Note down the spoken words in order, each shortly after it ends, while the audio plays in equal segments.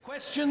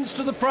Questions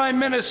to the Prime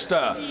Minister.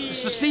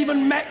 Mr.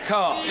 Stephen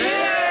Metcalfe.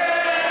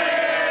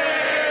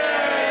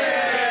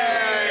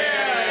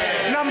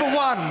 Number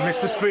one,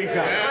 Mr. Speaker.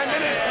 Prime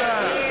Minister.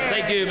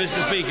 Thank you,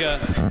 Mr.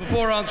 Speaker.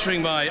 Before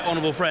answering my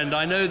honourable friend,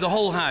 I know the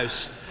whole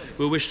House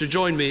will wish to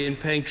join me in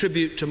paying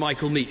tribute to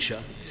Michael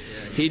Meacher.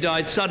 He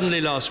died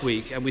suddenly last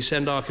week, and we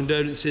send our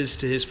condolences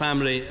to his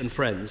family and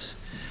friends.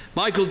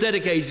 Michael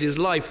dedicated his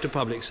life to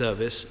public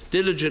service,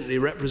 diligently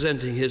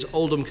representing his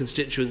Oldham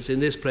constituents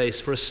in this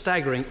place for a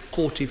staggering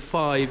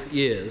 45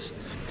 years.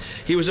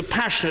 He was a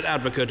passionate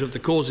advocate of the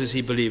causes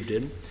he believed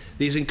in.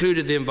 These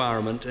included the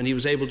environment, and he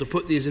was able to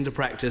put these into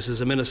practice as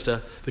a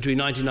minister between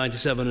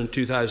 1997 and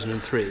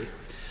 2003.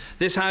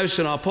 This House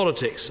and our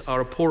politics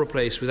are a poorer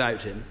place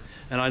without him,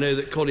 and I know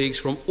that colleagues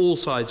from all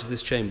sides of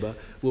this chamber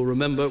will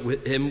remember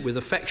him with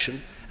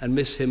affection and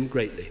miss him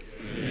greatly.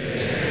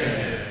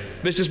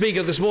 Mr.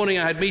 Speaker, this morning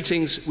I had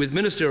meetings with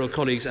ministerial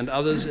colleagues and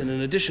others, and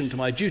in addition to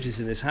my duties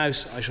in this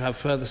House, I shall have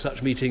further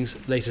such meetings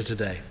later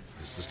today.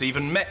 Mr.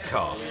 Stephen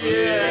Metcalfe.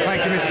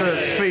 Thank you, Mr.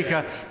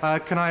 Speaker.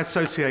 Can I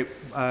associate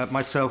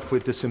myself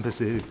with the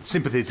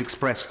sympathies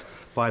expressed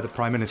by the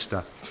Prime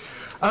Minister?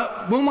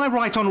 Will my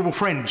right honourable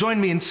friend join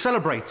me in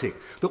celebrating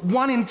that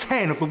 1 in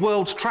 10 of the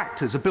world's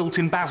tractors are built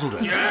in Basildon?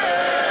 But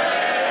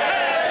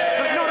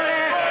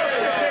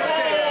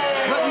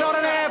not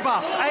an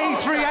Airbus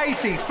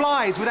A380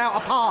 flies without a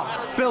part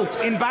built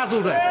in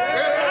Basildon.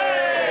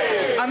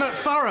 And that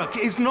Thurrock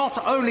is not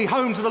only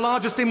home to the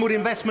largest inward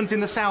investment in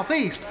the South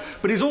East,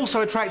 but is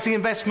also attracting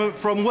investment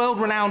from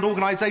world-renowned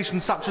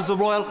organisations such as the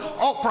Royal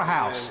Opera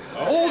House.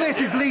 All this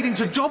is leading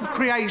to job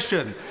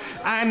creation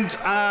and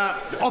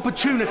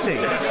opportunity.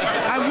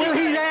 And will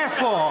he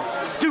therefore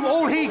do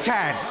all he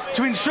can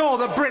to ensure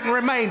that Britain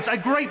remains a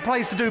great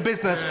place to do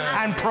business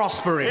and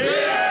prosper in?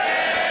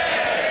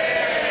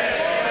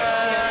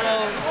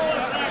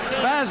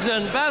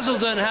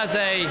 Basildon has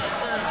a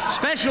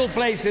special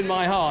place in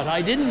my heart.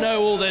 I didn't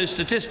know all those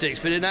statistics,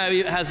 but it now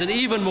has an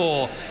even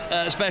more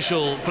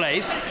special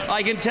place.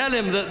 I can tell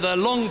him that the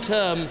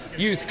long-term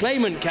youth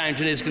claimant count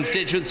in his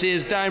constituency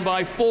is down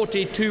by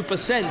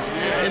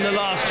 42% in the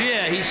last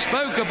year. He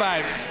spoke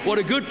about what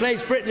a good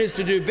place Britain is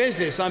to do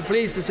business. I'm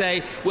pleased to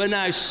say we're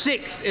now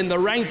 6th in the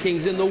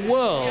rankings in the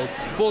world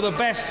for the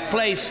best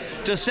place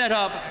to set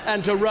up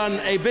and to run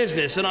a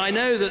business. And I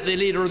know that the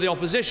Leader of the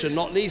Opposition,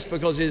 not least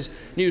because his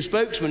new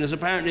spokesman is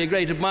apparently a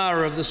great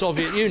admirer of the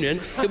Soviet Union,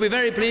 he'll be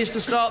very pleased to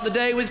start the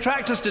day with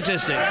tractor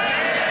statistics.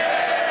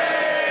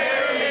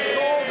 Jeremy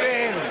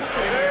Corbyn.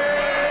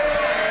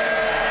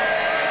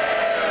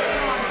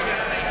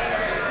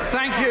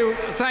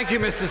 Thank you,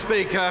 Mr.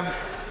 Speaker.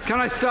 Can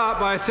I start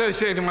by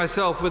associating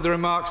myself with the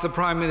remarks the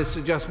Prime Minister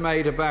just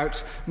made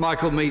about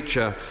Michael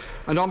Meacher?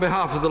 And on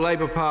behalf of the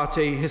Labour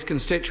Party, his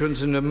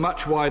constituents and a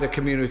much wider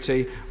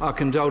community, our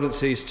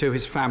condolences to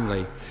his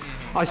family.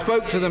 I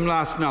spoke to them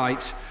last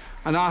night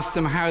and asked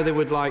them how they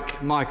would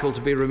like Michael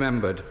to be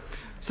remembered.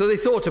 So they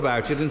thought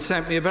about it and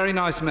sent me a very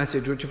nice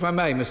message, which, if I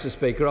may, Mr.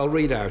 Speaker, I'll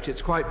read out.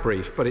 It's quite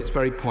brief, but it's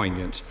very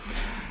poignant.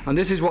 And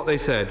this is what they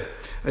said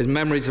as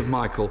memories of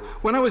Michael.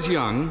 When I was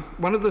young,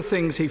 one of the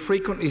things he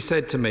frequently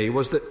said to me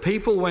was that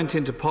people went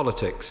into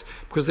politics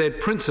because they had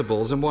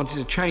principles and wanted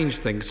to change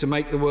things to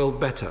make the world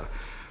better,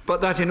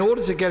 but that in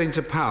order to get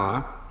into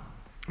power,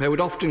 they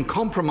would often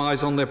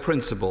compromise on their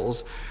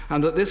principles,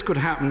 and that this could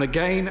happen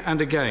again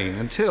and again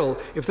until,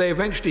 if they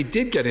eventually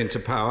did get into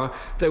power,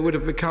 they would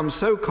have become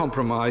so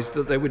compromised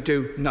that they would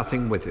do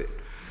nothing with it.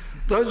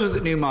 Those of us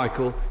that knew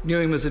Michael knew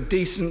him as a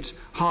decent,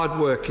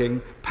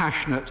 hard-working,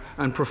 passionate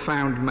and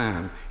profound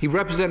man. He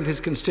represented his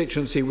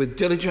constituency with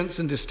diligence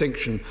and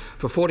distinction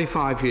for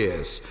 45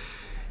 years.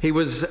 He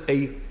was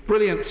a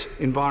brilliant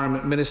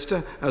Environment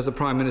Minister, as the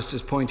Prime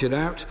Minister's pointed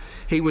out.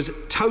 He was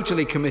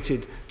totally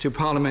committed to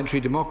parliamentary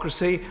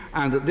democracy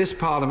and that this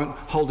Parliament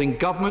holding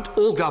government,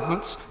 all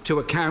governments, to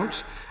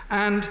account.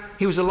 And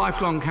he was a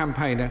lifelong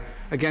campaigner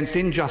against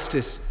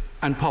injustice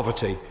and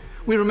poverty.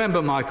 We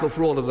remember Michael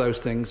for all of those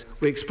things.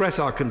 We express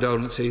our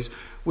condolences.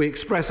 We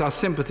express our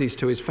sympathies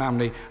to his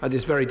family at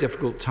this very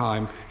difficult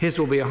time. His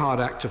will be a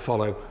hard act to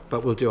follow,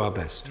 but we'll do our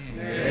best.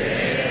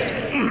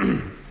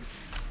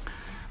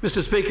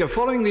 Mr. Speaker,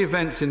 following the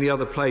events in the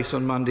other place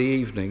on Monday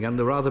evening and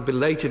the rather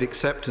belated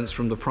acceptance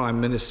from the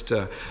Prime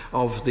Minister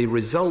of the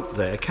result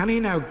there, can he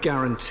now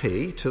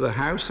guarantee to the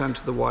House and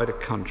to the wider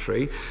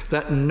country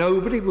that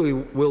nobody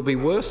will be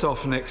worse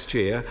off next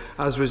year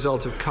as a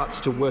result of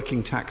cuts to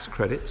working tax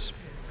credits?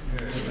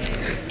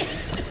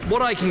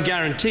 What I can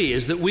guarantee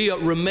is that we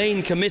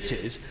remain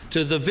committed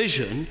to the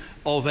vision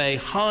of a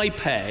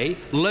high-pay,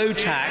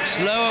 low-tax,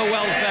 lower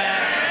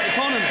welfare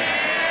economy.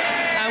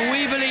 And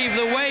we believe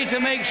the way to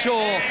make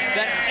sure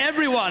that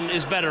everyone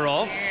is better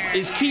off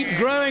is keep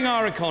growing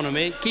our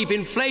economy, keep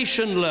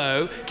inflation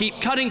low, keep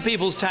cutting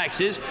people's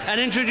taxes,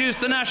 and introduce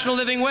the national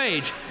living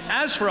wage.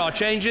 As for our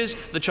changes,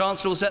 the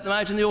Chancellor will set them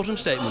out in the autumn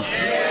statement.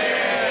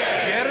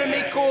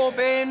 Jeremy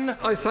Corbyn.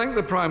 I thank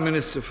the Prime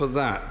Minister for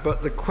that,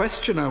 but the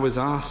question I was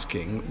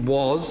asking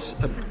was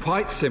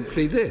quite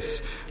simply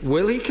this.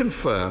 Will he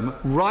confirm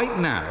right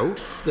now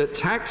that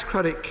tax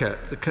credit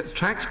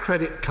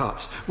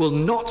cuts will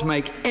not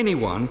make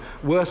anyone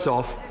worse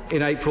off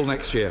in April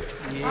next year?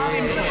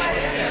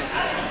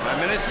 Prime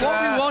Minister.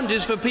 What we want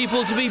is for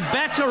people to be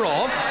better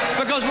off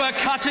because we're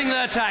cutting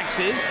their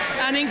taxes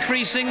and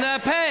increasing their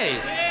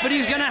pay. But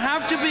he's going to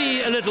have to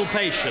be a little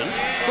patient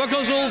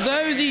because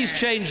although these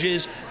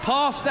changes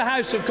passed the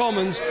House of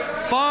Commons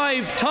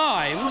 5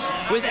 times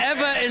with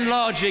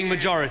ever-enlarging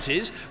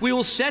majorities, we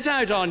will set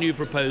out our new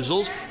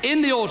proposals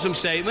in the autumn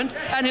statement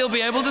and he'll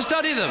be able to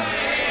study them.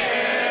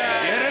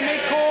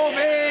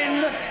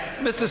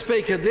 Mr.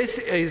 Speaker, this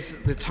is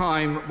the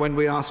time when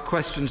we ask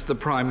questions to the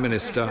Prime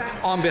Minister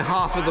on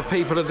behalf of the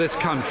people of this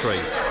country.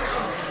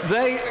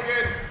 Thank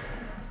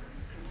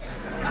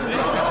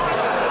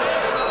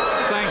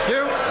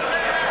you.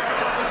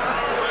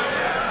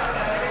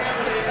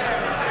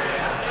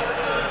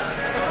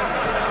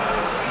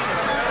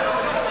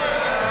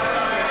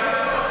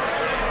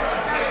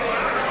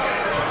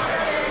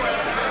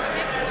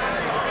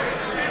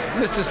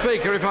 Mr.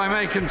 Speaker, if I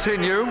may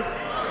continue.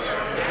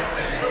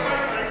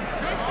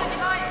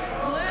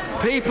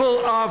 People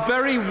are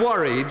very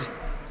worried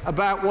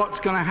about what's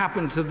going to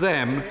happen to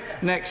them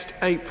next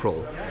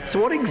April.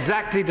 So what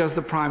exactly does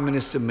the Prime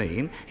Minister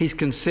mean? He's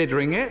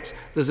considering it.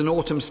 There's an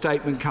autumn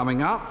statement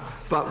coming up.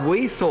 But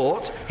we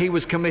thought he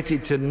was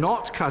committed to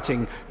not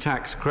cutting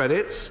tax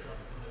credits.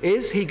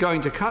 Is he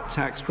going to cut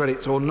tax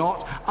credits or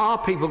not? Are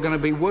people going to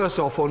be worse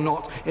off or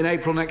not in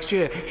April next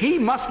year? He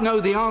must know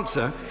the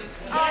answer.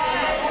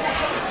 I'll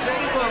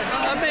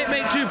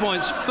make 2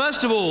 points.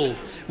 First of all,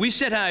 we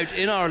set out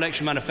in our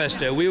election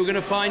manifesto we were going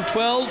to find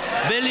 £12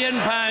 billion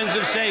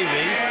of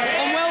savings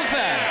on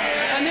welfare.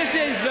 And this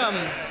is...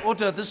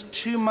 Order, there's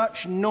too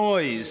much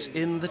noise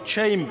in the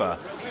chamber.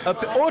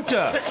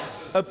 Order!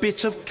 A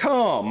bit of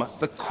calm.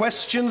 The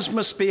questions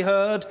must be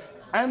heard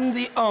and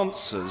the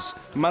answers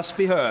must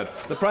be heard.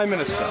 The Prime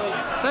Minister.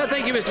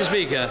 Thank you, Mr.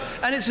 Speaker.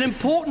 And it's an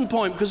important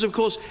point because, of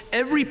course,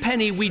 every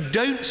penny we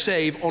don't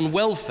save on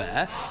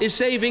welfare is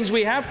savings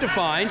we have to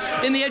find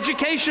in the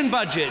education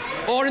budget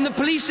or in the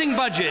policing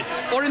budget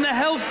or in the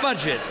health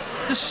budget.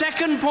 The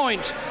second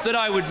point that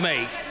I would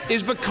make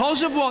is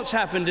because of what's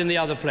happened in the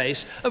other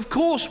place, of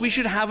course we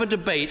should have a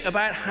debate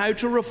about how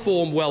to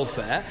reform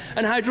welfare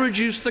and how to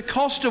reduce the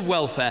cost of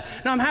welfare.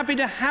 Now, I'm happy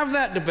to have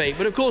that debate,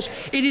 but of course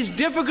it is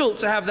difficult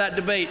to have that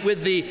debate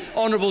with the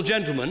honourable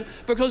gentleman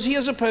because he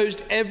has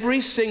opposed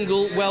every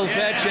single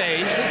welfare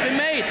change that's been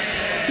made.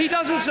 He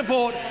doesn't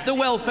support the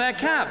welfare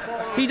cap.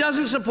 He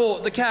doesn't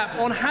support the cap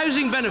on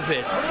housing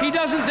benefit. He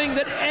doesn't think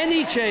that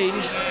any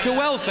change to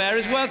welfare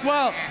is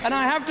worthwhile. And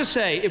I have to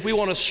say, if we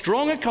want a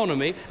strong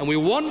economy and we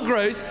want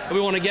growth and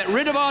we want to get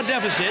rid of our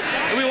deficit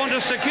and we want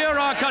to secure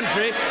our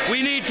country,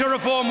 we need to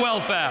reform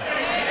welfare.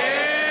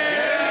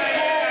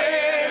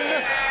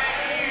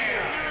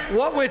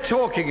 What we're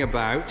talking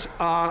about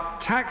are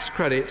tax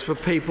credits for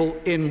people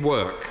in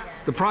work.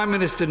 The Prime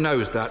Minister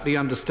knows that, he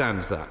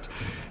understands that.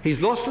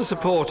 He's lost the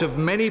support of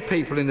many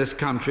people in this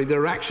country that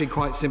are actually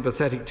quite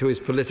sympathetic to his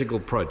political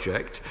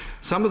project.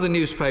 Some of the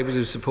newspapers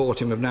who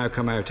support him have now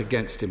come out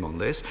against him on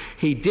this.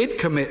 He did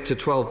commit to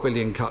 12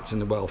 billion cuts in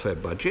the welfare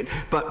budget,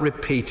 but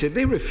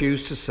repeatedly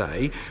refused to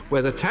say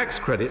whether tax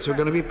credits were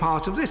going to be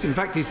part of this. In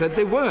fact, he said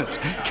they weren't.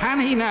 Can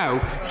he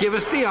now give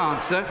us the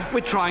answer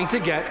we're trying to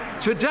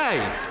get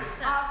today?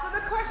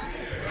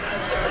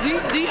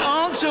 The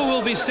answer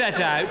will be set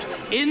out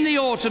in the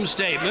autumn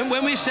statement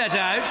when we set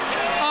out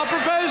our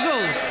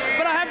proposals.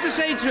 But I have to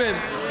say to him,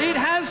 it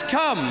has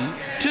come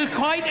to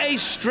quite a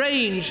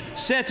strange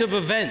set of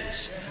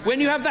events when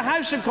you have the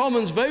House of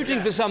Commons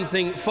voting for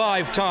something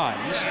 5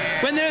 times,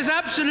 when there is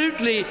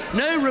absolutely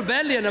no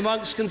rebellion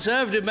amongst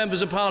Conservative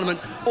members of Parliament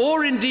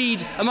or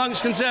indeed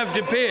amongst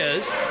Conservative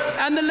peers,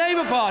 and the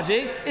Labour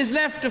Party is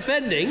left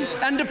defending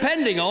and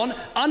depending on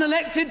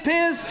unelected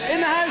peers in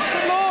the House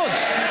of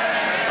Lords.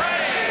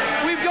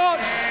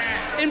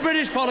 In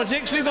British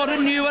politics, we've got a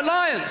new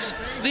alliance,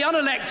 the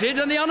unelected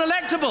and the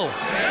unelectable.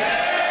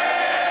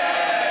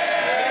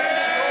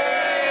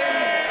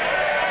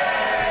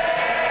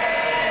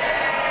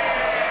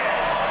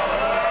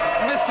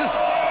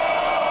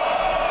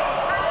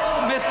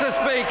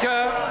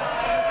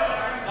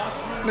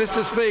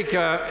 Mr.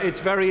 Speaker, it's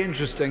very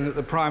interesting that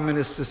the Prime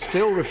Minister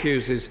still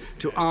refuses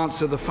to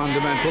answer the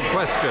fundamental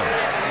question.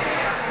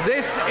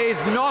 This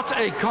is not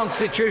a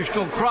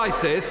constitutional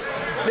crisis.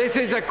 This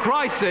is a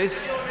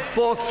crisis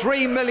for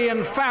 3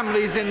 million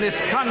families in this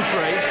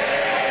country,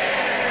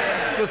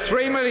 for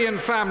 3 million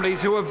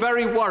families who are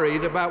very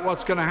worried about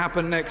what's going to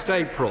happen next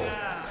April.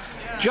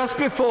 Just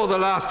before the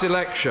last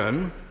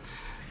election,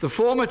 the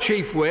former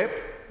Chief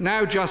Whip,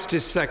 now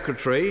Justice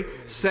Secretary,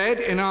 said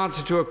in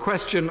answer to a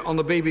question on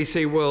the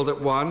BBC World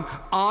at 1,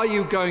 "Are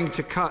you going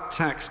to cut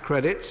tax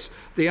credits?"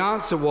 The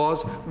answer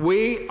was,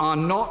 "We are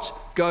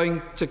not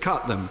going to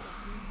cut them."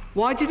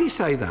 Why did he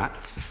say that?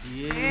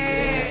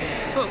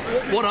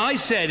 What I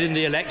said in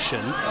the election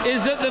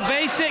is that the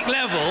basic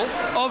level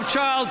of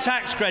child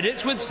tax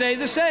credits would stay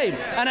the same.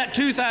 And at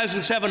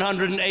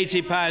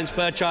 £2,780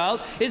 per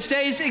child, it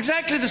stays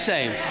exactly the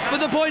same. But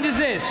the point is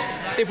this: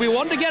 if we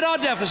want to get our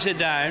deficit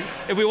down,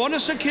 if we want to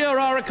secure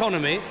our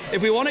economy,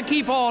 if we want to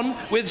keep on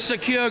with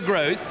secure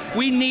growth,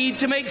 we need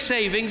to make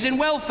savings in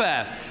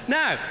welfare.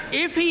 Now,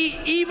 if he,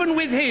 even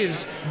with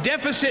his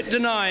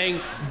deficit-denying,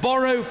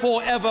 borrow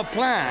forever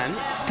plan,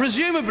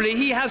 presumably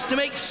he has to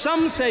make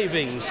some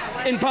savings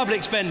in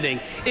public spending.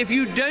 If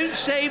you don't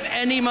save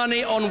any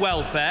money on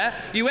welfare,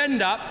 you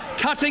end up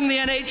cutting the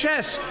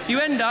NHS. You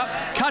end up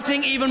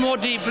cutting even more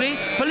deeply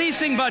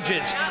policing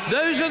budgets.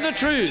 Those are the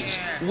truths.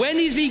 When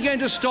is he going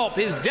to stop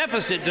his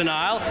deficit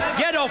denial,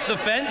 get off the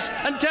fence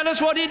and tell us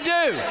what he'd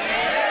do?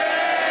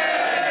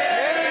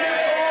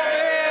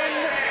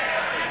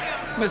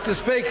 Mr.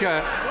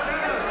 Speaker,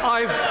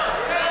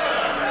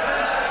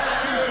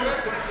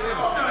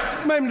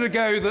 A moment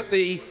ago that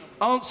the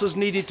answers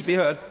needed to be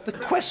heard, the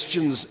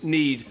questions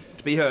need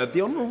to be heard.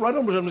 The Right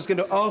Honourable Gentleman is going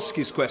to ask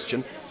his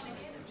question.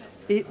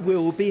 It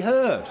will be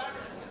heard.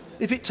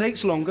 If it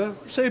takes longer,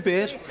 so be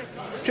it.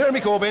 Jeremy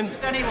Corbyn.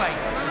 Anyway.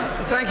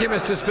 Thank you,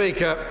 Mr.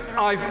 Speaker.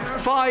 I've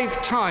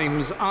 5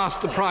 times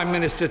asked the Prime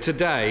Minister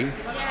today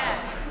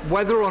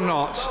whether or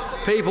not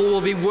people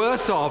will be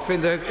worse off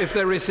if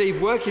they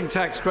receive working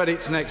tax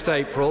credits next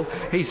April.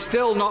 He's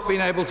still not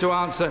been able to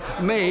answer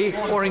me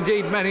or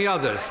indeed many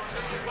others.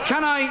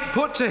 Can I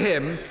put to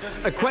him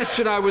a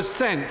question I was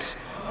sent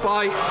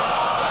by...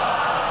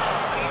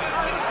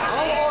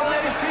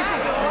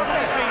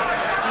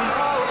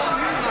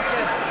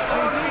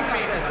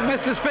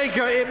 Mr.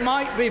 Speaker, it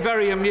might be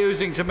very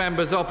amusing to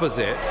members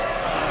opposite,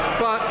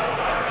 but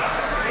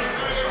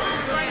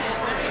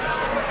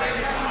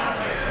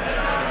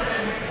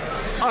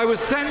I was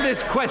sent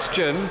this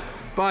question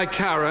by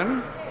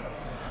Karen,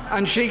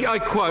 and I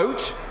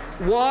quote,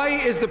 "Why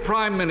is the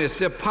Prime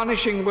Minister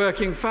punishing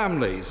working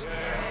families?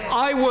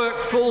 I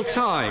work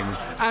full-time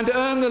and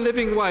earn the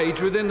living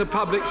wage within the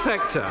public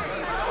sector.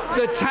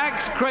 The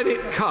tax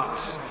credit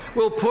cuts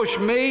will push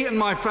me and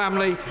my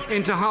family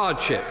into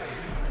hardship.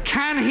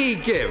 Can he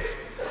give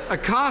a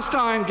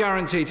cast-iron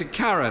guarantee to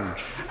Karen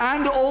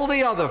and all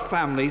the other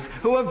families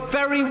who are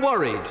very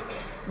worried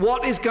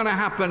what is going to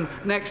happen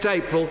next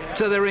April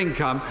to their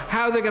income,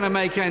 how they're going to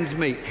make ends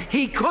meet?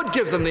 He could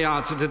give them the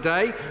answer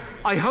today.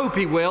 I hope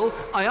he will.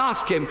 I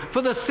ask him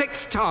for the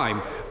 6th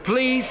time,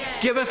 please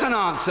give us an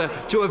answer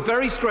to a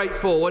very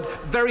straightforward,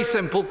 very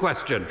simple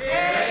question.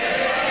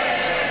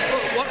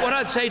 What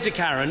I'd say to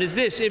Karen is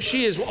this: if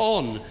she is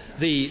on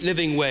the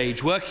living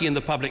wage working in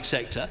the public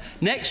sector,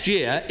 next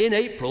year, in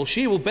April,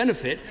 she will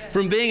benefit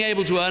from being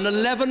able to earn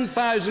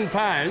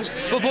 £11,000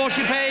 before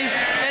she pays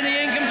any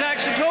income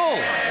tax at all.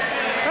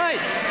 Right.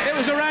 It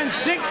was around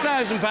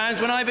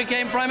 £6,000 when I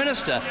became Prime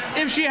Minister.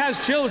 If she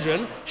has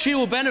children, she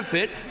will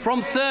benefit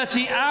from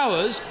 30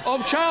 hours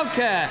of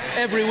childcare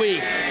every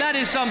week. That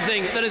is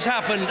something that has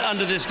happened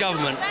under this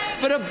government.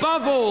 But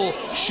above all,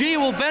 she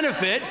will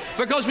benefit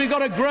because we've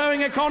got a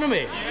growing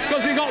economy,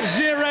 because we've got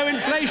zero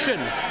inflation,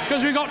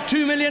 because we've got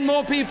 2 million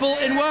more people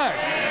in work,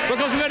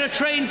 because we're going to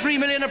train 3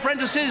 million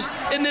apprentices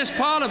in this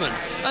Parliament.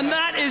 And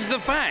that is the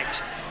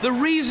fact. The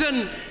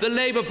reason the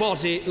Labour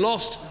Party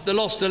lost the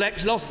last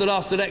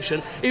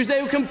election is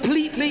they were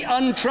completely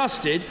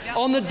untrusted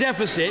on the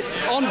deficit,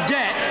 on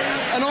debt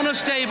and on a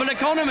stable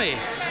economy.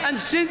 And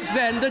since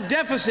then, the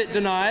deficit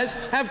deniers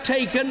have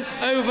taken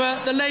over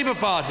the Labour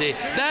Party.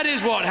 That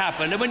is what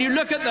happened. And when you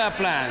look at their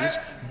plans,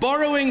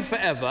 borrowing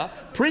forever,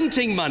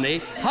 printing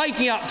money,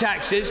 hiking up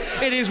taxes,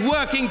 it is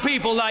working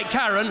people like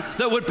Karen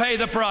that would pay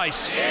the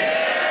price.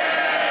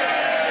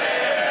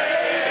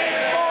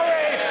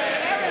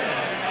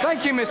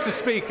 Thank you, Mr.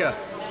 Speaker.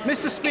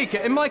 Mr. Speaker,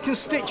 in my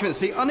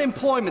constituency,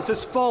 unemployment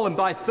has fallen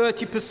by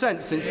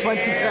 30% since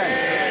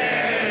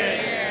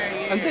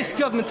 2010. And this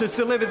government has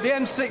delivered the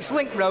M6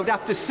 Link Road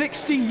after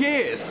 60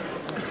 years,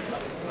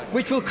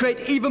 which will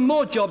create even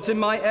more jobs in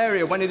my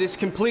area when it is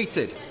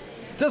completed.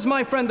 Does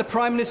my friend the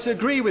Prime Minister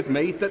agree with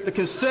me that the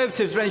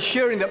Conservatives are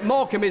ensuring that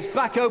Morecambe is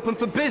back open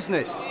for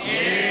business?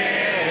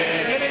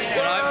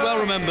 I well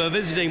remember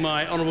visiting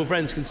my honourable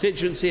friend's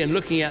constituency and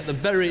looking at the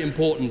very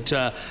important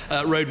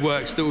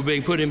roadworks that were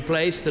being put in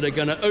place that are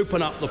going to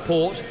open up the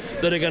port,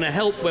 that are going to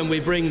help when we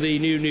bring the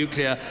new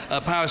nuclear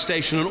power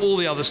station and all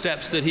the other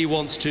steps that he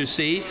wants to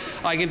see.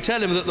 I can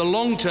tell him that the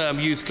long-term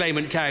youth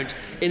claimant count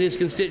in his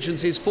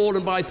constituency has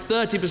fallen by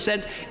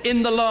 30%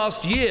 in the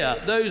last year.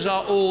 Those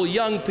are all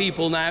young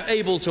people now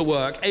able to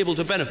work, able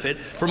to benefit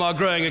from our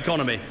growing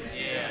economy.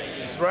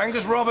 Sir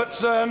Angus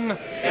Robertson.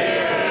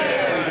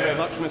 Thank you very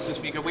much, Mr.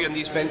 Speaker. We on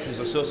these benches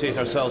associate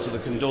ourselves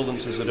with the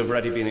condolences that have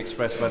already been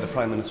expressed by the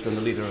Prime Minister and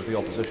the Leader of the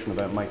Opposition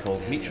about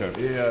Michael Meacher.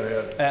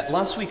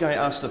 Last week I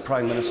asked the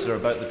Prime Minister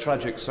about the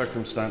tragic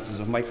circumstances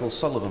of Michael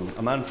Sullivan,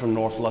 a man from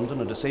North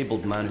London, a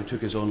disabled man who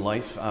took his own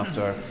life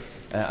after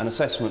an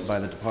assessment by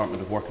the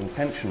Department of Work and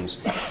Pensions.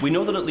 We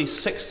know that at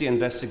least 60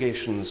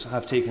 investigations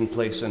have taken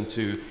place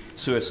into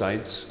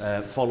suicides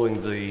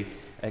following the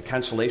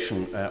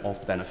cancellation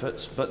of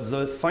benefits, but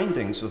the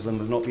findings of them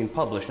have not been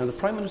published. Now, the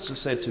Prime Minister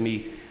said to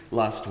me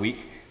last week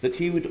that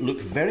he would look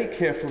very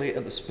carefully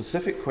at the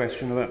specific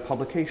question about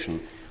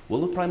publication.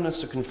 Will the Prime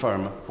Minister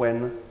confirm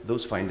when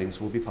those findings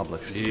will be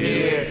published?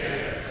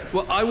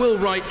 Well, I will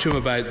write to him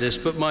about this,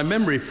 but my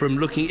memory from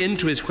looking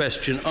into his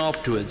question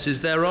afterwards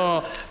is there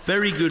are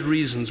very good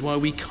reasons why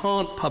we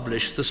can't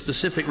publish the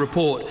specific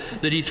report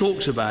that he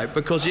talks about,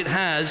 because it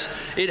has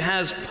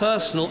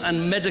personal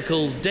and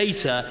medical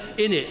data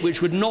in it which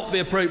would not be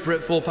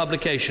appropriate for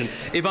publication.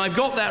 If I've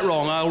got that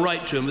wrong, I'll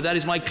write to him, but that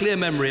is my clear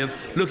memory of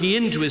looking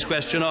into his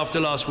question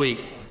after last week.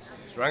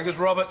 Mr. Angus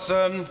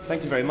Robertson.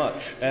 Thank you very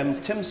much.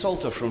 Tim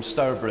Salter from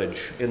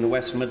Stourbridge in the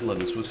West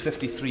Midlands was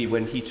 53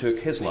 when he took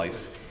his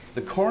life.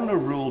 The coroner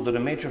ruled that a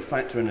major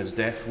factor in his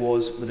death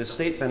was that his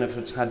state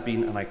benefits had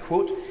been, and I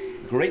quote,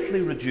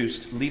 greatly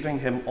reduced, leaving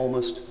him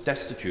almost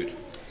destitute.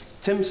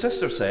 Tim's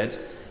sister said,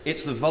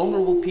 it's the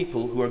vulnerable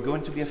people who are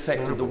going to be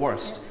affected the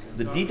worst.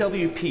 The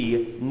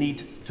DWP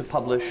need to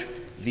publish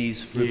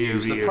these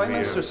reviews. The Prime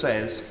Minister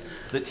says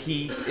that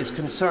he is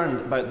concerned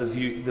about the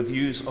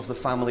views of the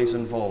families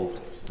involved.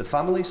 The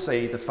families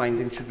say the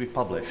findings should be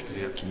published.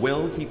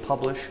 Will he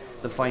publish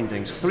the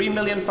findings? 3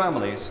 million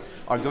families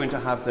are going to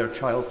have their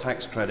child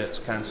tax credits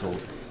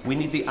cancelled. We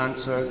need the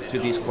answer to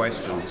these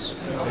questions.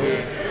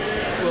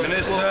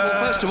 Minister.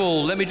 Well, first of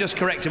all, let me just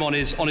correct him on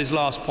his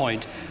last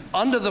point.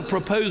 Under the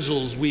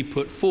proposals we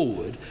put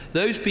forward,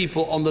 those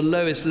people on the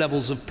lowest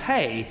levels of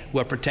pay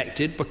were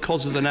protected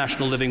because of the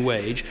national living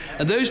wage,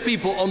 and those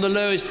people on the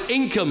lowest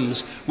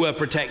incomes were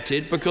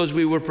protected because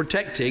we were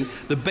protecting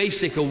the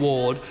basic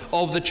award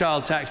of the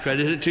child tax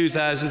credit at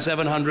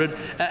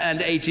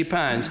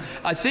 £2,780.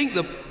 I think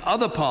the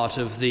other part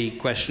of the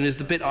question is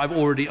the bit I've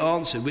already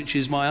answered, which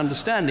is my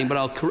understanding, but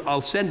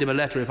I'll send him a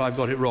letter if I've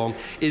got it wrong,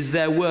 is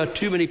there were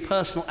too many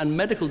personal and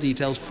medical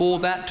details for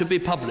that to be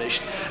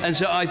published. And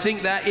so I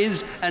think that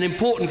is an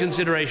important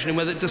consideration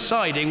in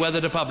deciding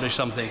whether to publish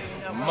something.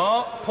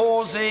 Mark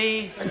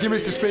Pawsey. Thank you,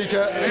 Mr.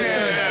 Speaker.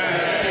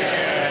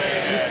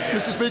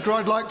 Mr. Speaker,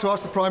 I'd like to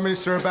ask the Prime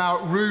Minister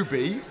about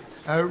Ruby.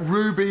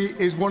 Ruby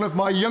is one of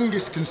my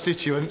youngest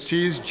constituents.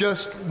 She is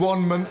just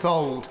 1 month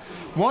old.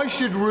 Why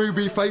should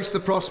Ruby face the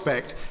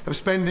prospect of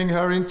spending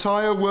her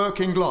entire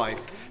working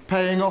life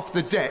paying off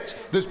the debt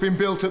that's been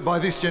built up by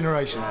this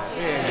generation?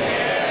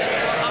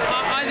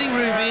 I think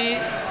Ruby,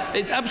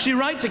 it's absolutely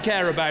right to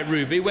care about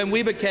Ruby. When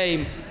we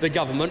became the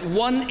government,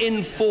 £1 in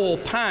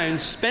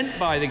 £4 spent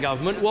by the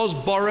government was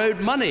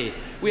borrowed money.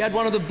 We had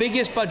one of the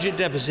biggest budget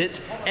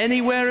deficits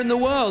anywhere in the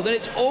world, and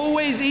it's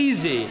always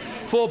easy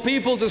for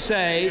people to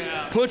say,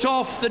 put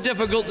off the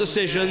difficult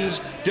decisions,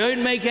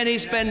 don't make any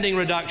spending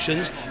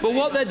reductions, but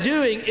what they're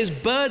doing is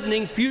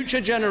burdening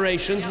future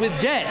generations with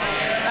debt.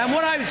 And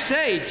what I would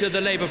say to the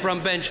Labour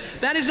front bench,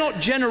 that is not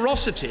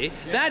generosity,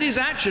 that is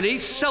actually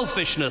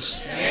selfishness.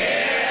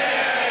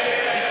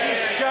 Mrs.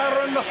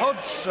 Sharon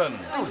Hodgson.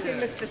 Thank you,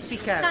 Mr.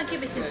 Speaker. Thank you,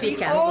 Mr.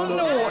 Speaker. We all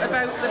know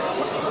about the...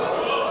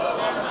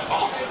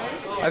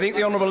 I think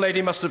the Honourable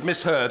Lady must have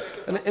misheard.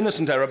 An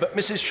innocent error, but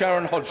Mrs.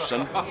 Sharon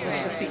Hodgson.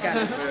 Mr.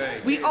 Speaker.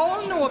 We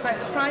all know about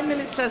the Prime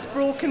Minister's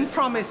broken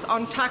promise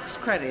on tax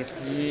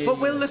credits, but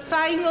will the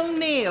final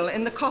nail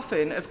in the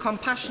coffin of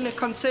compassionate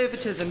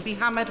conservatism be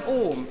hammered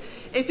home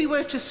if he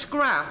were to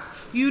scrap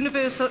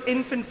universal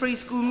infant free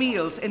school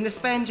meals in the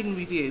spending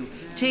review,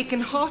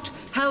 taking hot,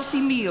 healthy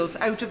meals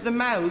out of the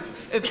mouths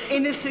of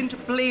innocent,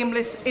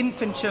 blameless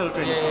infant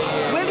children?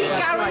 Will he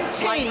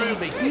guarantee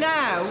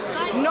now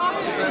not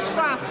to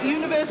scrap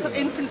universal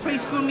infant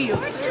preschool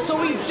meals so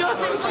he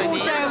doesn't go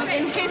down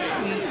in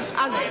history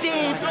as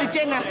Dave the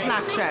dinner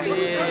snatcher?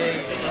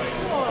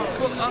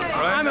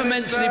 I'm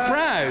immensely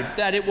proud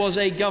that it was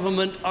a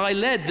government I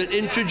led that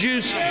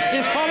introduced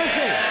this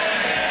policy.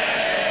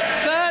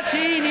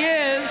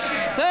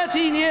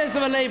 13 years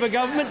of a Labour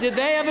government, did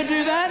they ever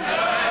do that?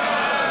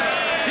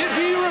 Do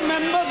you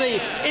remember the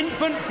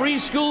infant free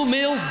school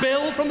meals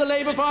bill from the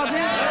Labour Party?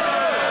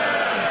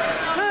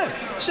 No.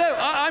 So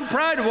I'm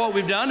proud of what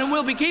we've done, and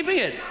we'll be keeping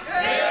it.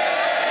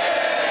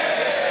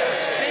 Mr.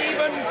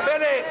 Stephen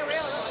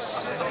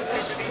Phillips.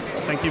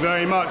 Thank you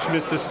very much,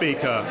 Mr.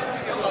 Speaker.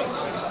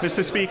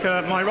 Mr.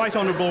 Speaker, my right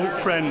honourable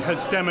friend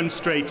has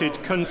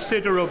demonstrated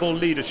considerable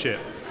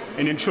leadership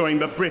in ensuring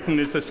that Britain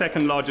is the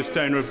second largest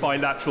donor of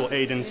bilateral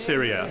aid in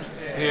Syria.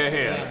 Hear,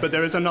 hear. But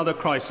there is another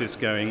crisis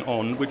going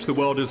on, which the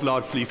world has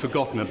largely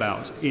forgotten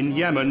about. In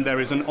Yemen, there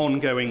is an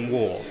ongoing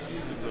war.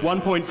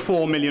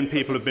 1.4 million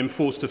people have been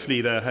forced to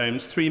flee their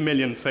homes, 3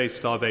 million face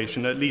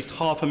starvation, at least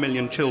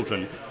 500,000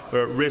 children are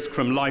at risk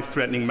from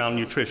life-threatening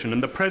malnutrition.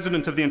 And the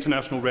President of the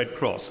International Red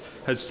Cross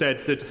has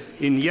said that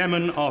in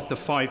Yemen, after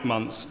 5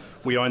 months,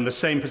 we are in the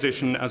same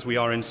position as we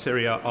are in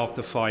Syria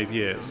after 5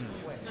 years.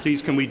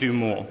 Please, can we do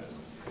more?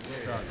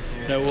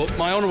 No, well,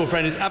 my honourable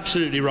friend is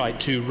absolutely right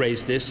to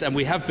raise this, and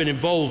we have been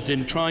involved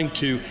in trying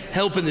to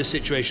help in this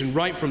situation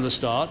right from the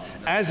start,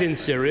 as in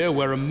Syria,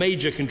 we're a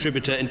major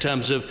contributor in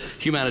terms of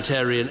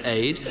humanitarian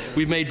aid.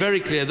 We've made very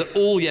clear that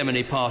all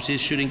Yemeni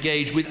parties should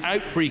engage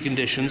without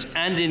preconditions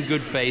and in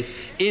good faith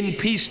in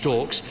peace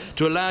talks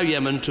to allow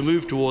Yemen to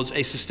move towards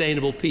a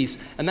sustainable peace.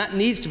 And that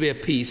needs to be a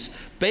peace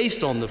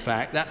based on the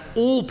fact that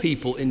all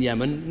people in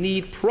Yemen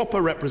need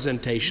proper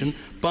representation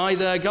by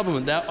their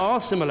government. There are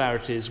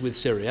similarities with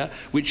Syria,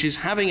 which is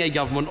having a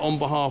government on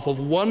behalf of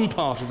one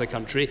part of the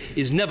country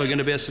is never going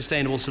to be a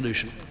sustainable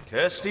solution.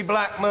 Kirsty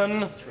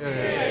Blackman.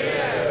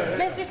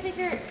 Mr.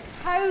 Speaker,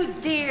 how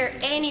dare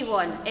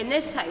anyone in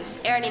this House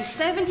earning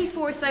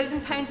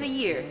 £74,000 a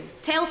year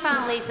tell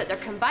families that their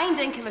combined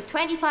income of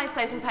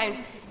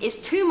 £25,000 is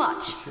too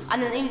much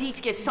and that they need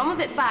to give some of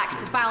it back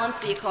to balance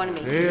the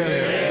economy?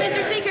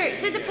 Mr. Speaker,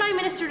 did the Prime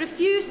Minister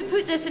refuse to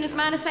put this in his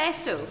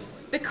manifesto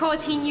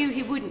because he knew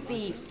he wouldn't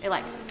be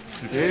elected?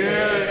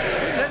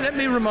 Let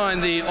me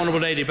remind the honourable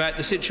lady about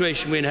the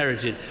situation we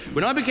inherited.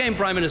 When I became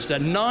Prime Minister,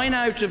 9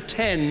 out of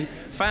 10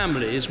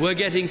 families were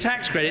getting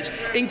tax credits,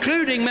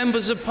 including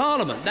members of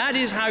Parliament. That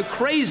is how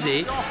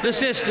crazy the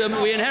system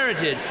we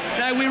inherited.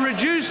 Now, we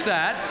reduced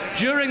that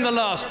during the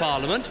last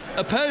Parliament,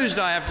 opposed,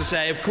 I have to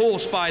say, of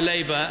course, by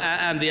Labour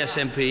and the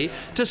SNP,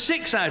 to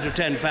 6 out of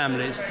 10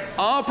 families.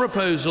 Our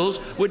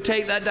proposals would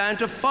take that down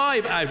to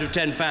 5 out of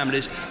 10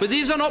 families. But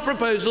these are not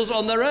proposals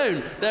on their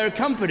own. They're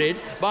accompanied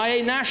by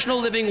a national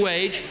living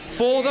wage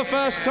for the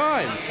first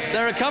time.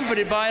 They're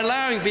accompanied by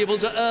allowing people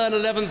to earn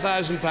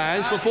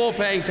 £11,000 before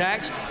paying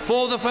tax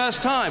for the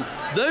first time.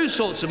 Those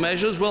sorts of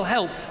measures will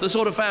help the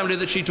sort of family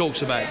that she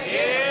talks about.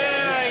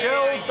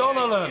 Michelle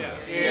Donnellan.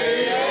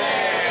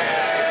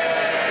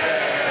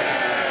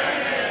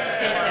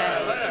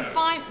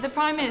 The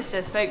Prime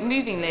Minister spoke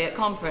movingly at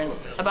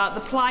conference about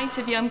the plight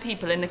of young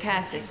people in the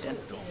care system.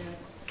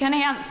 Can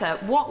he answer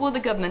what will the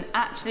government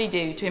actually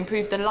do to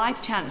improve the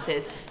life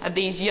chances of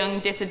these young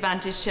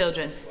disadvantaged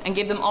children and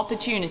give them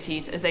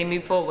opportunities as they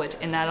move forward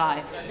in their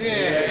lives?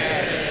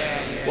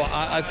 Well,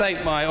 I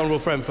thank my honourable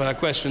friend for her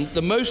question.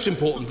 The most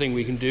important thing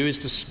we can do is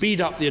to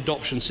speed up the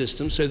adoption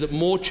system so that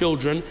more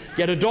children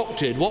get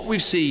adopted. What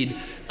we've seen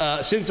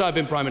since I've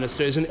been Prime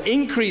Minister is an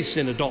increase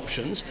in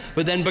adoptions,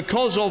 but then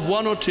because of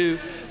one or two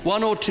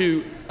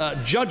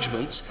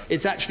judgments,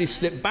 it's actually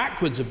slipped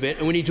backwards a bit,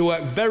 and we need to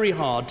work very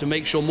hard to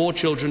make sure more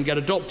children get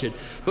adopted.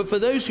 But for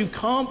those who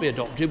can't be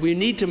adopted, we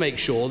need to make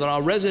sure that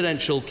our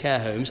residential care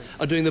homes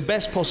are doing the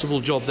best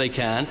possible job they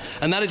can,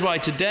 and that is why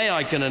today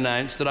I can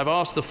announce that I've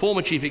asked the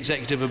former Chief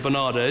Executive of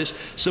Barnardo's,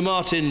 Sir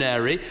Martin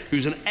Neri,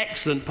 who's an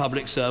excellent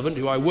public servant,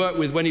 who I worked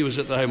with when he was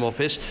at the Home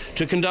Office,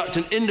 to conduct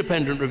an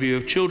independent review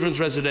of children's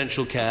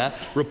residential care,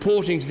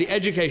 reporting to the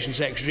Education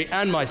Secretary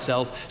and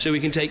myself, so we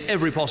can take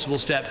every possible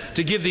step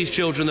to give these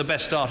children the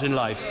best start in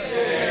life.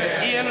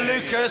 Mr. Ian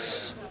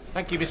Lucas.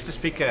 Thank you, Mr.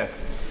 Speaker.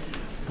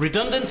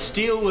 Redundant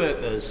steel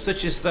workers,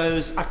 such as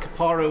those at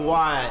Caparo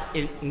Wire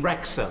in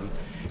Wrexham,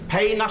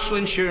 pay national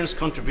insurance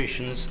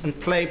contributions and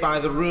play by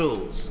the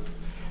rules.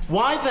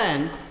 Why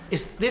then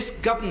is this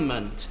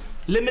government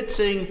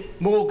limiting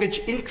mortgage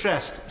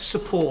interest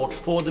support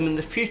for them in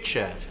the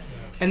future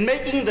and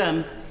making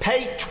them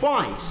pay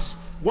twice,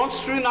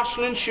 once through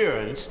national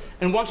insurance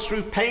and once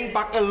through paying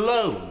back a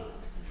loan?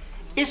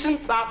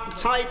 Isn't that the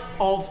type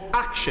of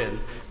action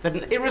that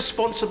an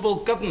irresponsible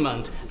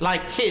government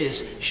like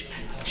his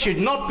should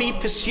not be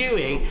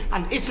pursuing,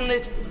 and isn't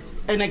it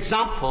an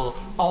example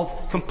of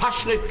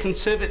compassionate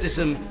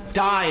conservatism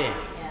dying?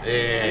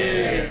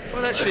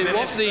 Well, actually,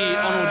 what the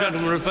honourable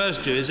gentleman refers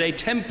to is a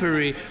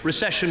temporary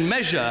recession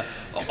measure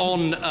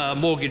on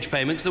mortgage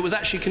payments that was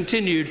actually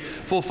continued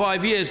for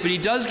 5 years. But he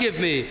does give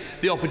me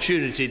the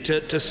opportunity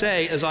to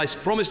say, as I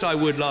promised I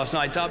would last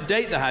night, to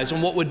update the House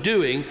on what we're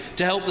doing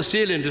to help the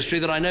steel industry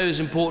that I know is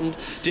important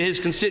to his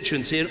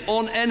constituency. And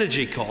on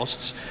energy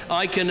costs,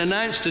 I can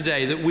announce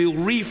today that we'll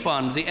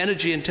refund the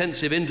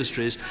energy-intensive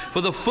industries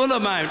for the full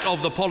amount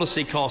of the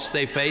policy costs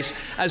they face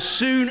as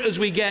soon as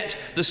we get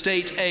the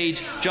state aid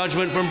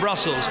judgment from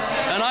Brussels.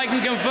 And I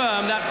can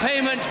confirm that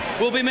payment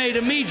will be made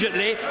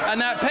immediately,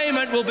 and that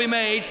payment will be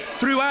made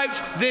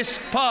throughout this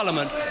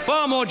Parliament,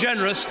 far more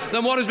generous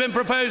than what has been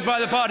proposed by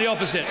the party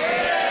opposite.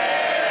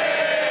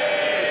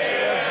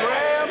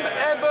 Graham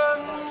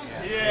Evans.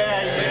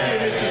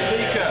 Thank you, Mr.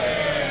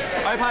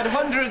 Speaker. I've had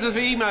hundreds of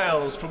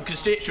emails from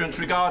constituents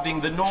regarding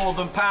the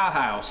Northern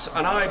Powerhouse,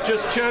 and I've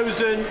just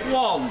chosen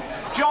one.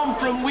 John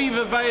from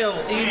Weaver Vale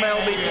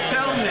emailed me to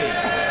tell me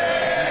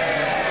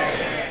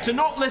to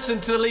not listen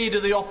to the Leader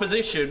of the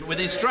Opposition with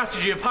his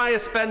strategy of higher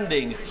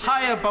spending,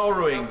 higher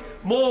borrowing,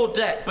 more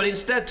debt, but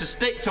instead to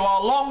stick to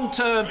our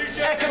long-term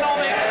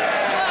economic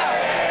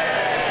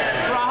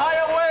plan for a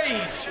higher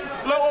wage,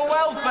 lower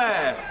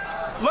welfare,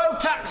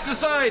 low-tax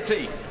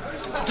society.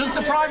 Does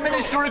the Prime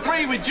Minister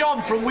agree with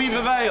John from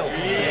Weaver Vale?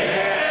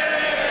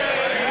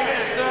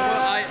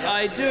 Well,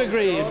 I do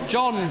agree.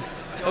 John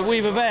of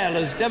Weaver Vale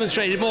has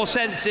demonstrated more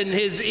sense in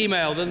his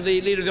email than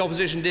the Leader of the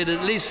Opposition did in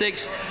at least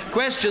 6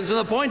 questions. And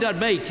the point I'd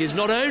make is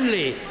not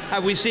only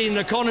have we seen an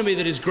economy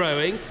that is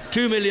growing,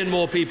 2 million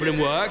more people in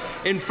work,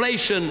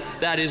 inflation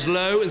that is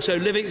low, and so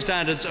living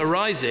standards are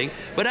rising,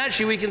 but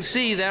actually we can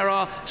see there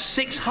are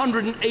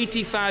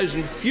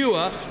 680,000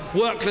 fewer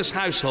workless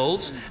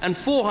households and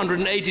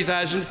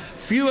 480,000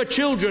 fewer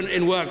children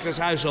in workless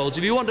households.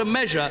 If you want to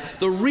measure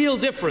the real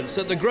difference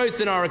that the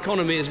growth in our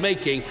economy is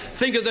making,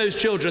 think of those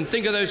children,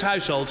 think of those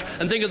households,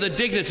 and think of the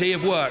dignity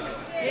of work.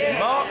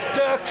 Mark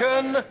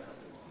Durkan.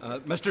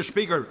 Mr.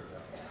 Speaker,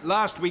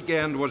 last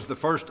weekend was the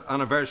first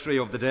anniversary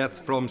of the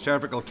death from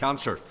cervical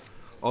cancer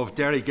of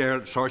Derry girl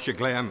Saoirse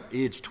Gleim,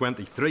 aged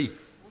 23.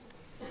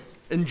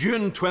 In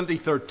June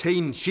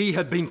 2013, she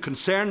had been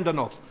concerned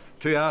enough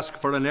to ask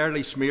for an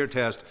early smear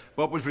test,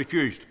 but was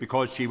refused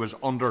because she was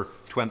under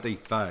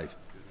 25.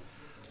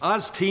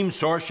 As Team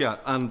Saoirse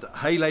and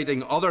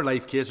highlighting other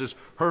life cases,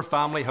 her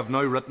family have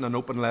now written an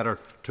open letter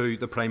to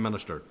the Prime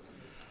Minister.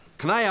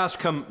 Can I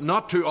ask him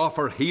not to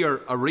offer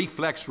here a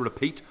reflex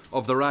repeat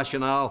of the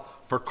rationale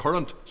for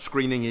current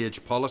screening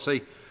age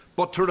policy,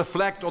 but to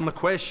reflect on the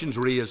questions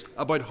raised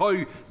about how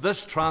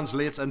this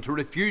translates into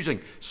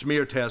refusing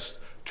smear tests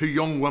to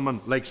young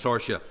women like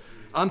Saoirse,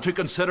 and to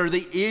consider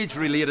the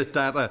age-related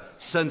data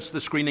since the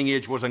screening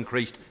age was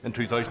increased in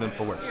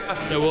 2004.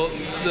 No, well,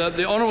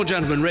 the honourable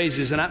gentleman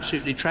raises an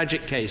absolutely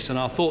tragic case, and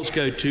our thoughts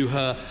go to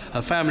her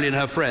family and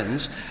her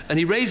friends. And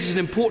he raises an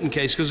important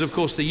case because, of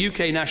course, the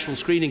UK National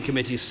Screening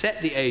Committee set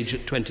the age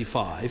at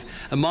 25,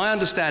 and my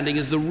understanding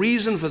is the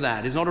reason for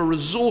that is not a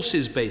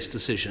resources-based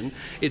decision,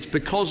 it's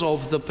because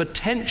of the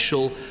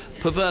potential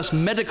perverse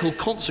medical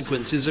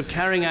consequences of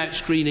carrying out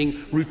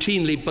screening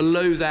routinely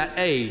below that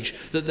age,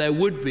 that there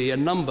would be a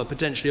number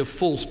potentially of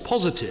false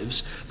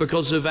positives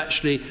because of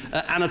actually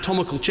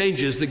anatomical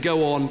changes that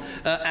go on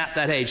at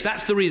that age.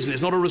 That's the reason.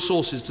 It's not a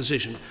resources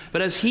decision.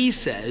 But as he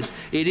says,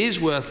 it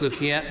is worth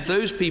looking at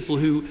those people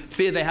who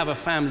fear they have a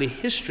family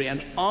history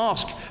and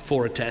ask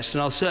for a test,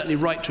 and I'll certainly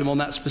write to him on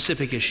that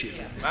specific issue.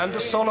 Amanda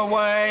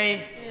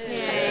Soloway.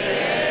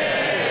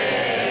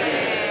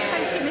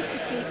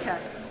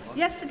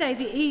 Yesterday,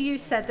 the EU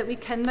said that we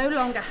can no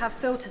longer have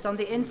filters on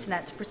the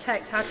internet to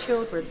protect our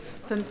children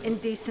from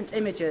indecent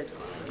images.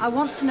 I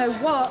want to know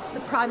what the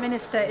Prime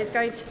Minister is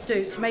going to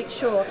do to make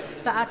sure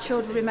that our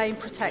children remain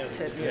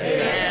protected.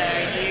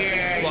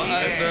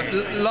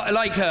 Well,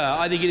 like her,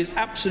 I think it is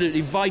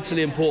absolutely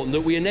vitally important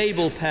that we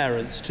enable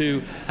parents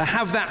to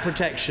have that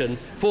protection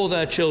for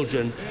their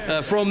children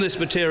from this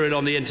material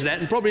on the internet.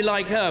 And probably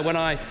like her, when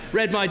I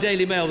read my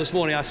Daily Mail this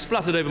morning, I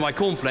spluttered over my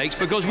cornflakes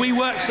because we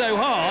worked so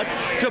hard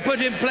to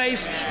put in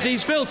place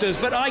these filters.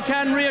 But I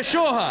can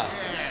reassure her.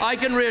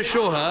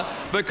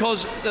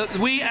 Because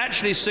we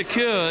actually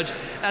secured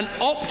an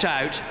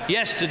opt-out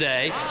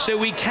yesterday so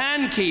we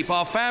can keep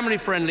our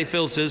family-friendly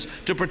filters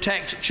to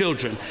protect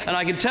children. And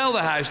I can tell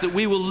the House that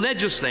we will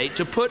legislate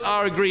to put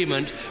our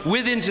agreement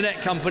with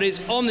internet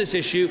companies on this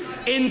issue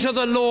into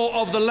the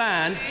law of the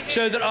land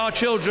so that our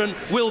children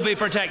will be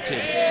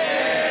protected.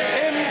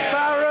 Tim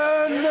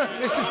Farron.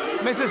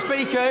 Mr.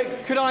 Speaker,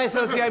 could I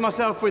associate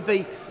myself with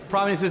the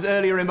Prime Minister's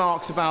earlier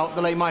remarks about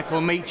the late Michael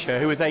Meacher,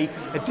 who was a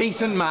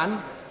decent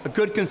man, a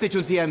good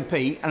constituency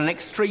MP and an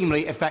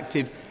extremely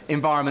effective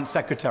Environment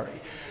Secretary.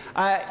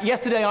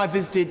 Yesterday I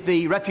visited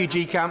the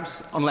refugee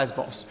camps on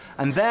Lesbos,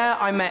 and there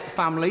I met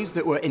families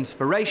that were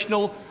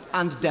inspirational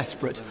and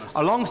desperate.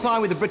 Alongside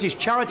with the British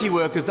charity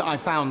workers that I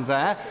found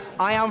there,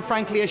 I am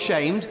frankly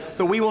ashamed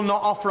that we will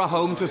not offer a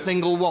home to a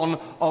single one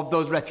of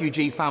those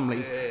refugee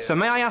families. So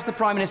may I ask the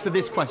Prime Minister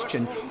this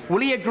question? Will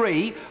he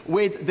agree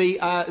with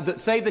the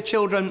Save the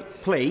Children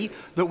plea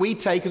that we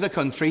take as a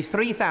country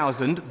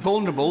 3,000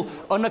 vulnerable,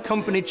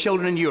 unaccompanied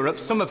children in Europe,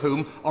 some of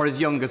whom are as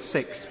young as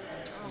 6?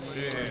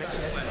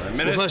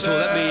 Well, first of all,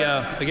 let me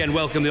again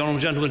welcome the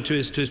honourable gentleman to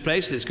his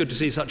place. It's good to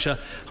see such a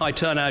high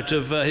turnout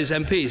of his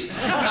MPs.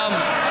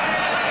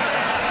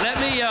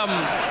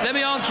 Let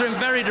me answer him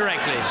very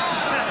directly.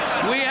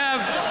 We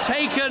have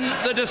taken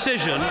the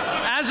decision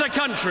as a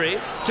country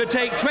to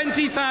take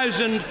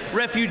 20,000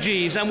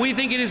 refugees, and we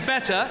think it is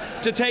better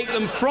to take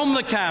them from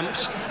the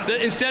camps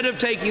instead of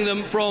taking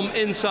them from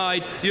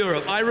inside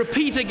Europe. I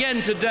repeat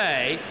again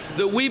today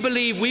that we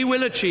believe we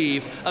will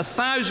achieve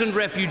 1,000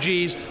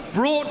 refugees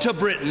brought to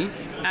Britain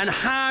and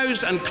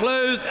housed and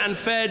clothed and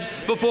fed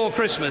before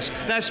Christmas.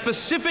 Now,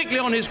 specifically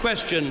on his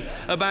question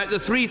about the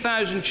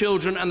 3,000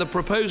 children and the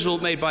proposal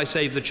made by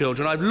Save the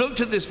Children, I've looked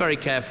at this very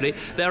carefully.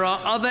 There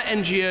are other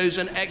NGOs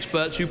and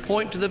experts who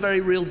point to the very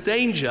real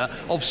danger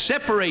of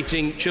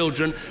separating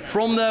children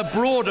from their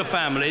broader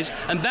families,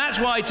 and that's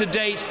why to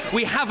date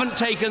we haven't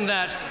taken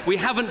that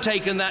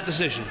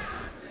decision.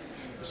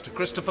 Mr.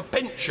 Christopher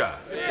Pincher.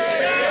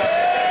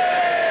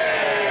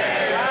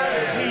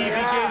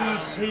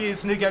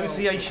 His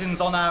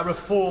negotiations on our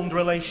reformed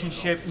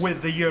relationship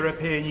with the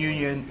European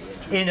Union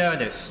in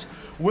earnest.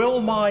 Will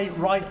my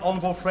right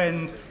honourable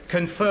friend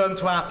confirm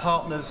to our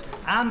partners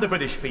and the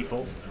British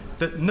people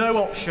that no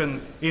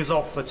option is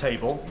off the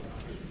table?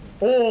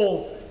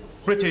 All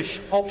British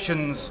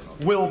options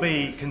will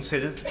be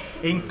considered,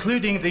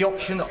 including the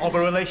option of a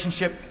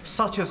relationship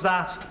such as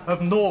that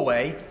of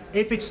Norway,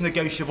 if it's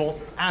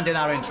negotiable and in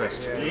our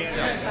interest.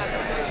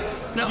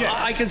 No, yes.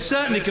 I can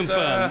certainly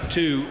confirm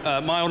to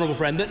my honourable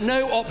friend that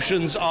no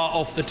options are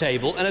off the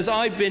table, and as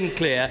I've been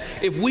clear,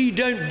 if we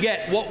don't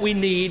get what we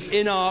need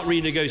in our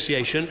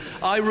renegotiation,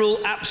 I rule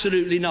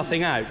absolutely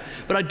nothing out.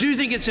 But I do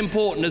think it's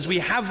important, as we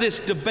have this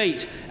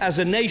debate as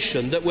a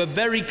nation, that we're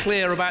very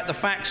clear about the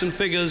facts and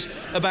figures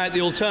about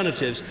the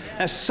alternatives.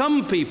 As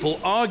some people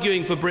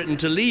arguing for Britain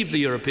to leave the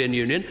European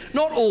Union,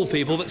 not all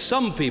people, but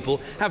some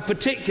people, have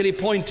particularly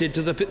pointed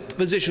to the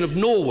position of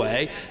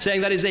Norway,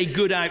 saying that is a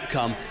good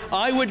outcome.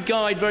 I would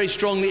guide very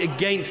strongly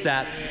against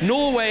that.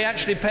 Norway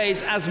actually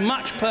pays as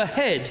much per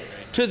head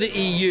to the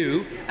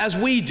EU as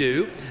we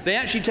do. They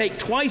actually take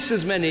twice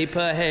as many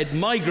per head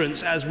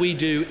migrants as we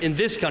do in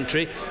this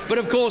country, but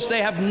of course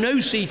they have no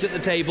seat at the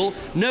table,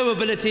 no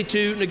ability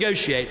to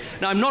negotiate.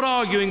 Now, I'm not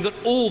arguing that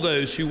all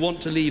those who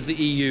want to leave the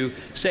EU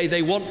say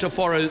they want to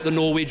follow the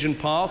Norwegian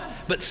path,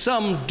 but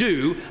some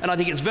do, and I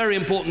think it's very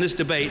important in this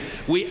debate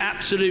we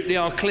absolutely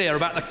are clear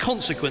about the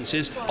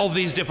consequences of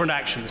these different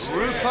actions.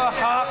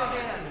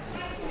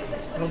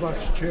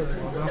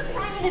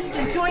 Prime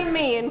Minister, join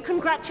me in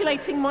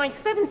congratulating my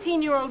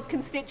 17-year-old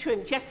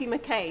constituent, Jessie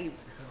McCabe,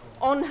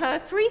 on her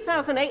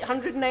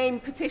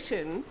 3,800-name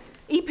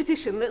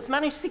e-petition that's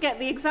managed to get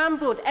the exam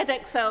board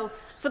Edexcel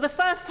for the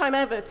first time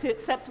ever to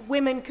accept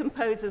women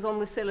composers on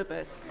the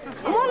syllabus.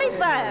 And while he's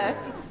there,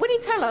 would he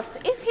tell us,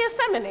 is he a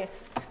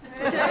feminist?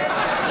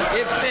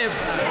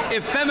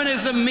 If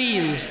feminism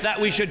means that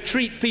we should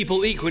treat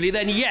people equally,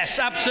 then yes,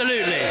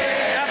 absolutely.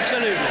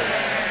 Absolutely.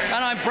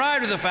 And I'm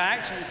proud of the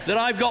fact that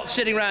I've got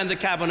sitting around the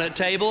cabinet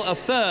table a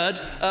third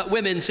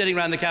women sitting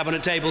around the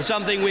cabinet table,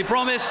 something we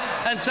promised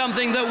and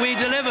something that we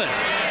delivered.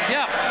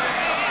 Yeah.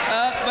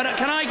 But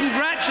can I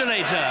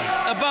congratulate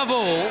her, above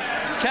all,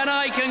 can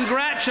I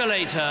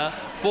congratulate her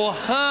for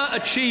her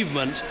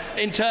achievement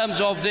in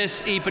terms of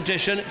this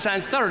e-petition? It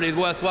sounds thoroughly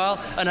worthwhile,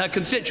 and her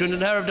constituent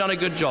and her have done a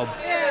good job.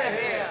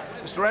 Yeah.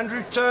 Mr.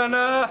 Andrew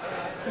Turner.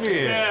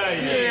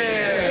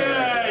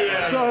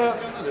 So,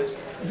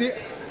 the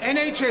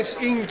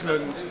NHS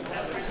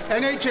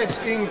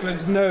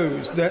England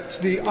knows that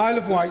the Isle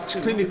of Wight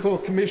Clinical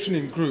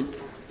Commissioning Group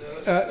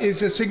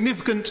is a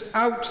significant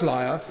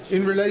outlier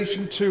in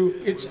relation to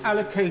its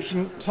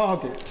allocation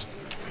target.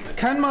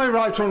 Can my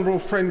right honourable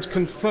friend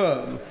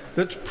confirm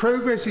that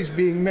progress is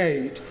being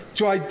made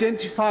to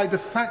identify the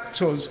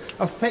factors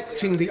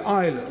affecting the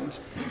island?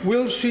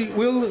 Will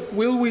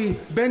we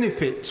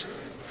benefit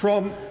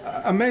from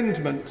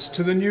amendments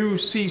to the new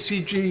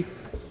CCG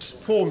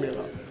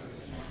formula?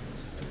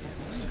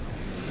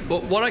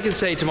 Well, what I can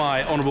say to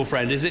my honourable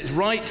friend is it's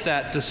right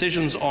that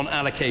decisions on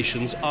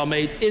allocations are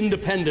made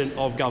independent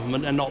of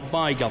government and not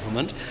by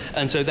government,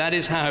 and so that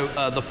is how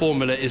the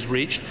formula is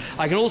reached.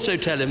 I can also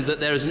tell him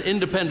that there is an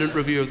independent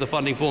review of the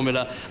funding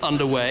formula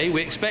underway.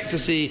 We expect to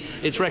see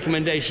its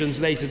recommendations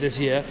later this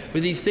year,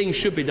 but these things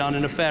should be done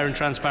in a fair and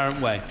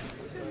transparent way.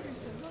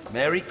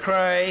 Mary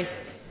Cray.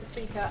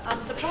 Speaker,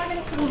 the Prime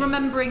Minister will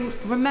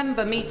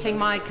remember meeting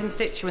my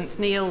constituents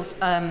Neil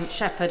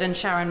Shepherd and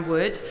Sharon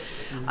Wood.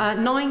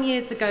 9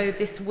 years ago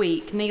this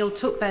week, Neil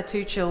took their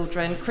two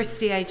children,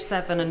 Christy aged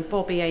 7 and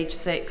Bobby aged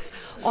 6,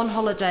 on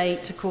holiday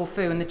to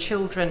Corfu, and the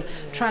children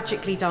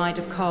tragically died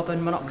of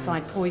carbon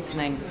monoxide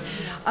poisoning.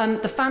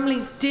 The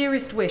family's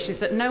dearest wish is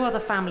that no other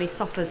family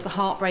suffers the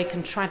heartbreak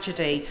and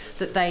tragedy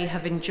that they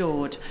have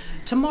endured.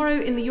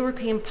 Tomorrow in the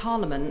European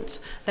Parliament,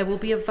 there will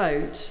be a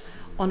vote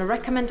on a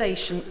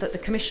recommendation that the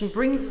Commission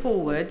brings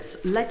forwards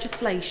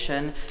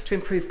legislation to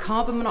improve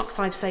carbon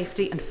monoxide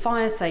safety and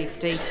fire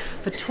safety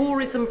for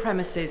tourism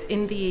premises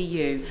in the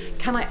EU.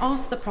 Can I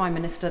ask the Prime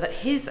Minister that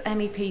his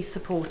MEPs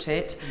support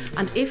it,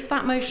 and if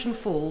that motion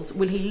falls,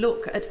 will he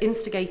look at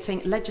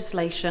instigating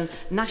legislation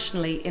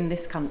nationally in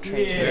this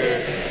country?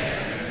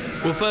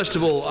 Well, first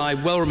of all, I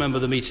well remember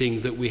the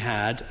meeting that we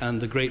had and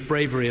the great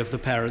bravery of the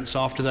parents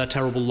after their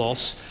terrible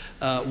loss,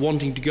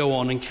 wanting to go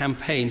on and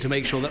campaign to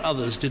make sure that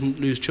others didn't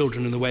lose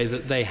children in the way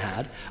that they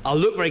had. I'll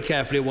look very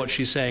carefully at what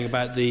she's saying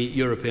about the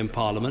European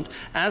Parliament.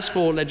 As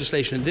for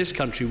legislation in this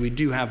country, we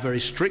do have very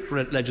strict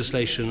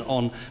legislation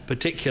on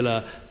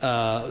particular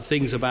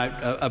things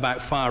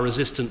about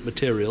fire-resistant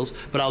materials,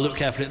 but I'll look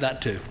carefully at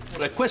that too.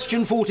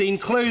 Question 14,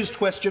 closed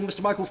question.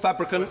 Mr. Michael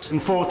Fabricant. And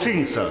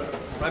 14, sir.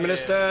 Prime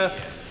Minister.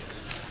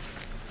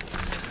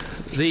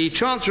 The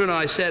Chancellor and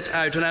I set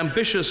out an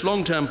ambitious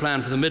long-term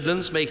plan for the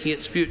Midlands, making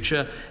its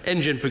future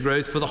engine for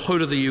growth for the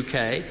whole of the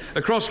UK.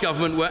 Across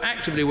government, we're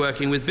actively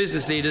working with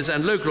business leaders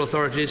and local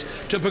authorities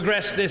to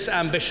progress this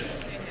ambition.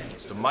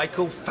 Mr.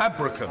 Michael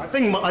Fabricant.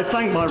 I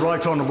thank my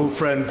right honourable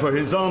friend for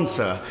his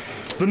answer.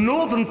 The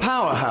Northern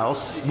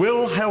Powerhouse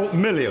will help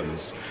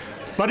millions.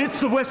 But it's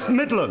the West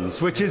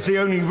Midlands, which is the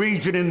only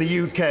region in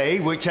the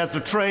UK which has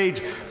a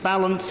trade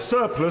balance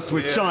surplus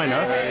with China,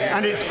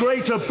 and it's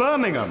Greater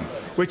Birmingham,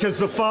 which has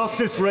the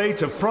fastest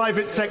rate of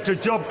private sector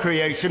job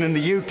creation in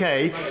the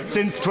UK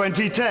since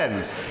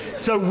 2010.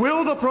 So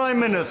will the Prime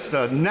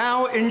Minister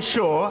now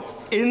ensure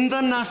in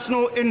the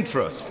national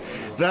interest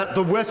that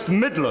the West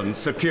Midlands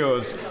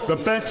secures the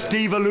best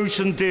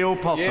devolution deal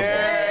possible?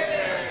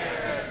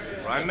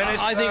 Prime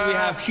Minister. I think we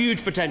have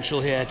huge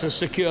potential here to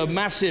secure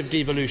massive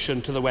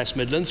devolution to the West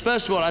Midlands.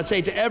 First of all, I'd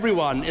say to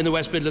everyone in the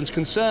West Midlands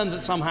concerned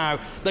that somehow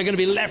they're going to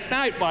be left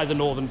out by the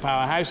Northern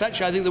Powerhouse,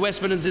 actually I think the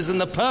West Midlands is in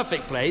the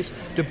perfect place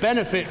to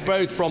benefit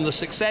both from the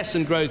success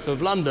and growth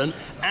of London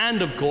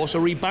and, of course, a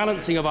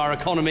rebalancing of our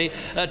economy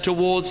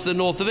towards the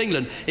north of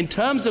England. In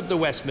terms of the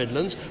West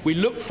Midlands, we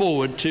look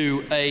forward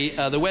to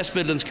the West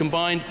Midlands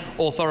Combined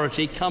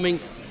Authority coming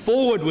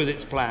forward with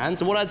its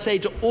plans. And what I'd say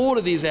to all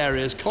of these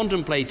areas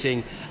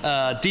contemplating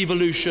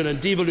devolution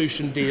and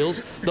devolution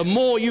deals, the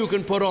more you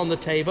can put on the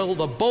table,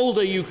 the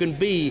bolder you can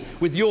be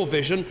with your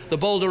vision, the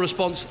bolder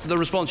response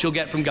you'll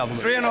get from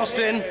government. Ian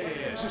Austin.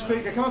 Mr.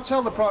 Speaker, can I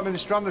tell the Prime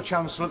Minister and the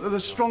Chancellor that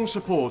there's strong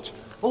support,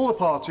 all the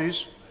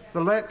parties,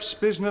 the LEPs,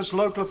 business,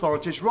 local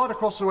authorities, right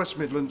across the West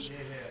Midlands,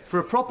 for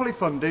a properly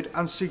funded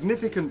and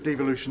significant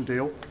devolution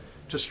deal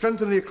to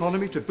strengthen the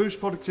economy, to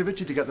boost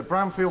productivity, to get the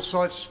brownfield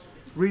sites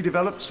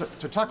redeveloped,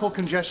 to tackle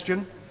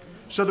congestion,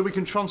 so that we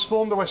can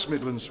transform the West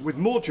Midlands with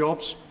more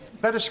jobs,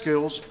 better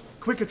skills,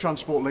 quicker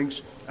transport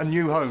links and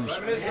new homes.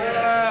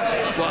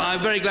 Well,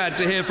 I'm very glad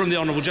to hear from the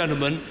honourable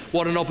gentleman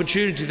what an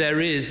opportunity there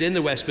is in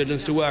the West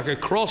Midlands to work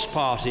across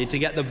party to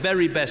get the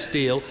very best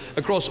deal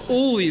across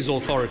all these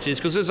authorities,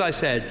 because as I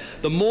said,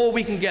 the more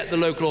we can get the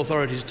local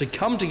authorities to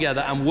come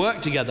together and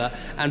work together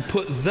and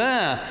put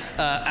their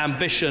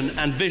ambition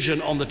and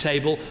vision on the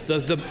table,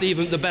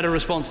 even the better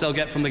response they'll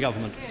get from the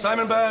government.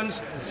 Simon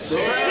Burns.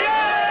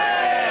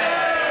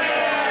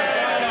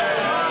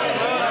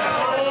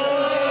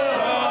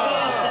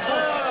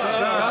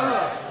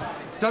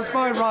 Does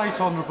my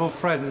right honourable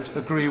friend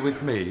agree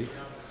with me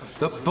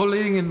that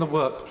bullying in the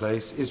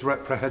workplace is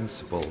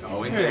reprehensible?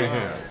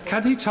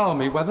 Can he tell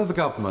me whether the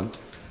government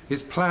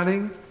is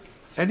planning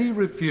any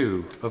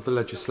review of the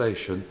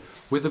legislation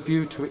with a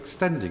view to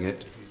extending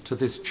it to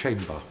this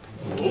chamber?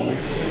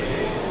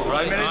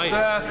 Prime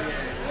Minister.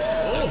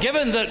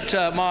 Given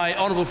that my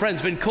honourable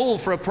friend's been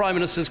called for a Prime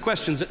Minister's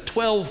questions at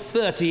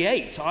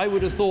 12:38, I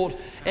would have thought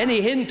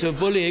any hint of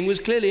bullying was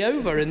clearly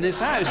over in this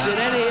House. In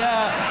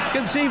any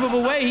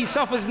conceivable way, he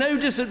suffers no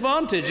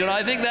disadvantage, and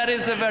I think that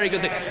is a very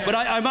good thing. But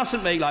I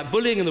mustn't make,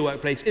 bullying in the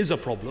workplace is a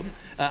problem.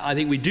 I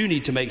think we do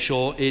need to make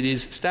sure it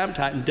is stamped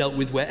out and dealt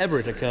with wherever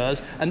it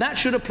occurs, and that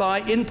should apply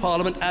in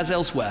Parliament as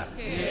elsewhere.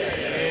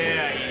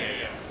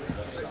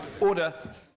 Order.